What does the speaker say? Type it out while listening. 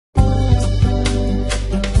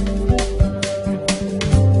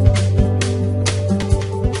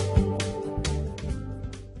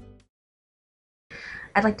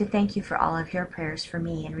I'd like to thank you for all of your prayers for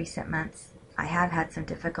me in recent months. I have had some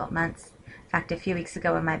difficult months. In fact, a few weeks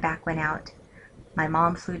ago when my back went out, my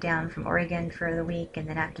mom flew down from Oregon for the week, and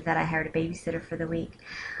then after that I hired a babysitter for the week.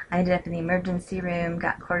 I ended up in the emergency room,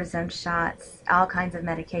 got cortisone shots, all kinds of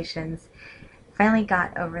medications. Finally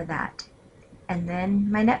got over that. And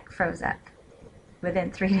then my neck froze up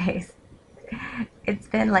within 3 days. It's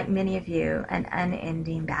been, like many of you, an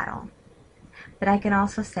unending battle. But I can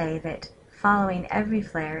also say that following every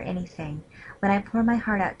flare, anything, when I pour my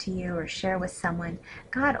heart out to you or share with someone,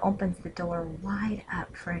 God opens the door wide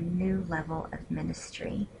up for a new level of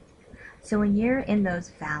ministry. So when you're in those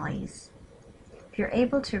valleys, if you're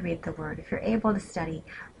able to read the Word, if you're able to study,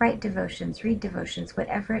 write devotions, read devotions,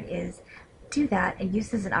 whatever it is, do that and use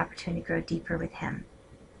this as an opportunity to grow deeper with Him.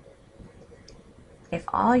 If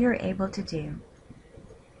all you're able to do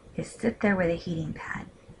is sit there with a heating pad,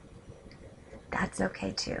 that's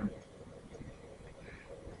okay too.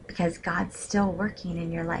 Because God's still working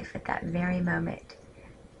in your life at that very moment,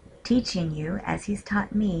 teaching you, as He's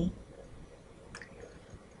taught me,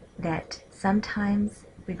 that sometimes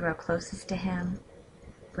we grow closest to Him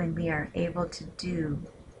when we are able to do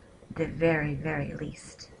the very, very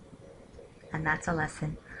least. And that's a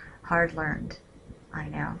lesson hard learned, I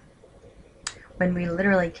know. When we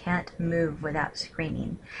literally can't move without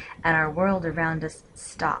screaming and our world around us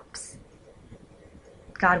stops,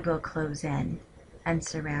 God will close in and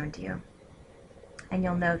surround you. And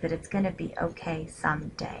you'll know that it's going to be okay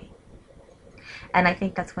someday. And I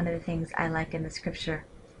think that's one of the things I like in the scripture.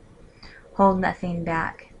 Hold nothing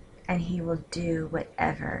back, and He will do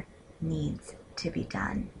whatever needs to be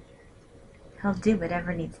done. He'll do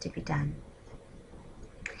whatever needs to be done.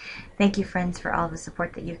 Thank you, friends, for all the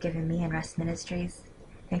support that you've given me and Rest Ministries.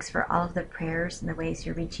 Thanks for all of the prayers and the ways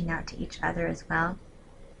you're reaching out to each other as well.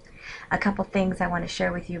 A couple things I want to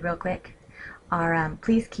share with you real quick are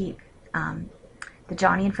please keep the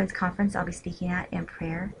Johnny and Friends Conference I'll be speaking at in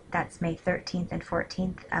prayer. That's May 13th and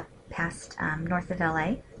 14th up past north of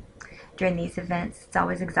LA. During these events, it's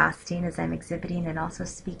always exhausting as I'm exhibiting and also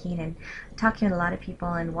speaking and talking to a lot of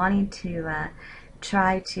people and wanting to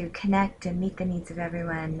try to connect and meet the needs of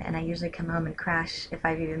everyone, and I usually come home and crash if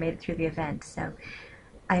I've even made it through the event. So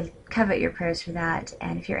I covet your prayers for that,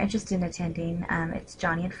 and if you're interested in attending, it's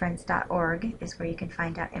johnnyandfriends.org is where you can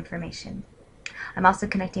find out information. I'm also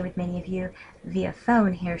connecting with many of you via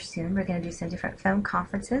phone here soon. We're going to do some different phone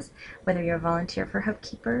conferences, whether you're a volunteer for Hope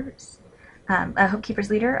Keepers, a Hope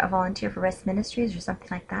Keepers leader, a volunteer for Rest Ministries, or something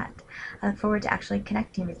like that. I look forward to actually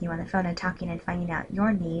connecting with you on the phone and talking and finding out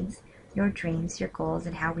your needs, your dreams, your goals,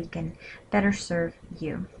 and how we can better serve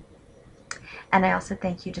you. And I also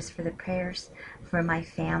thank you just for the prayers for my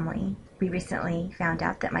family. We recently found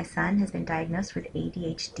out that my son has been diagnosed with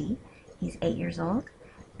ADHD. He's 8 years old,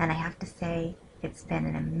 and I have to say it's been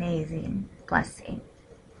an amazing blessing.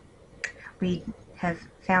 We have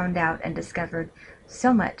found out and discovered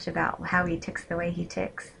so much about how he ticks the way he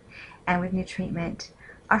ticks, and with new treatment,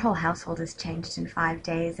 our whole household has changed in 5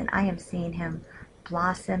 days, and I am seeing him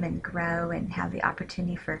blossom and grow and have the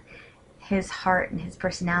opportunity for his heart and his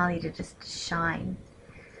personality to just shine.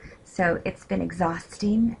 So it's been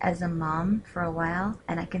exhausting as a mom for a while,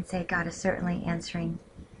 and I can say God is certainly answering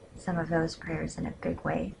some of those prayers in a big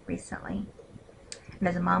way recently. And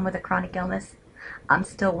as a mom with a chronic illness, I'm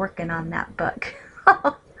still working on that book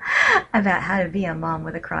about how to be a mom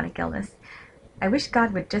with a chronic illness. I wish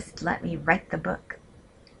God would just let me write the book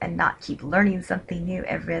and not keep learning something new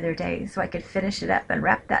every other day so I could finish it up and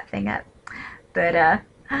wrap that thing up. But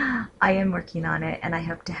I am working on it, and I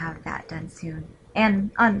hope to have that done soon. And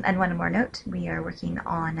one more note, we are working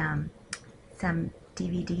on some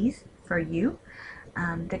DVDs for you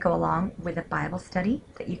that go along with a Bible study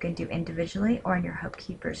that you can do individually or in your Hope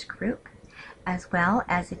Keepers group, as well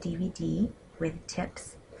as a DVD with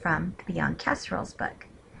tips from the Beyond Casseroles book.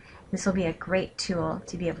 This will be a great tool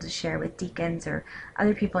to be able to share with deacons or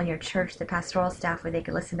other people in your church, the pastoral staff, where they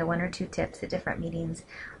could listen to 1 or 2 tips at different meetings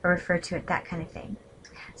or refer to it, that kind of thing.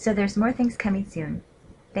 So there's more things coming soon.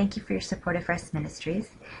 Thank you for your support of Rest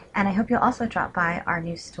Ministries, and I hope you'll also drop by our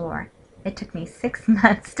new store. It took me 6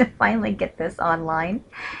 months to finally get this online,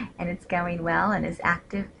 and it's going well and is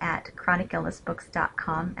active at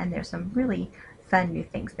chronicillnessbooks.com, and there's some really fun new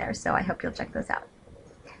things there, so I hope you'll check those out.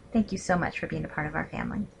 Thank you so much for being a part of our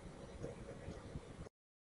family.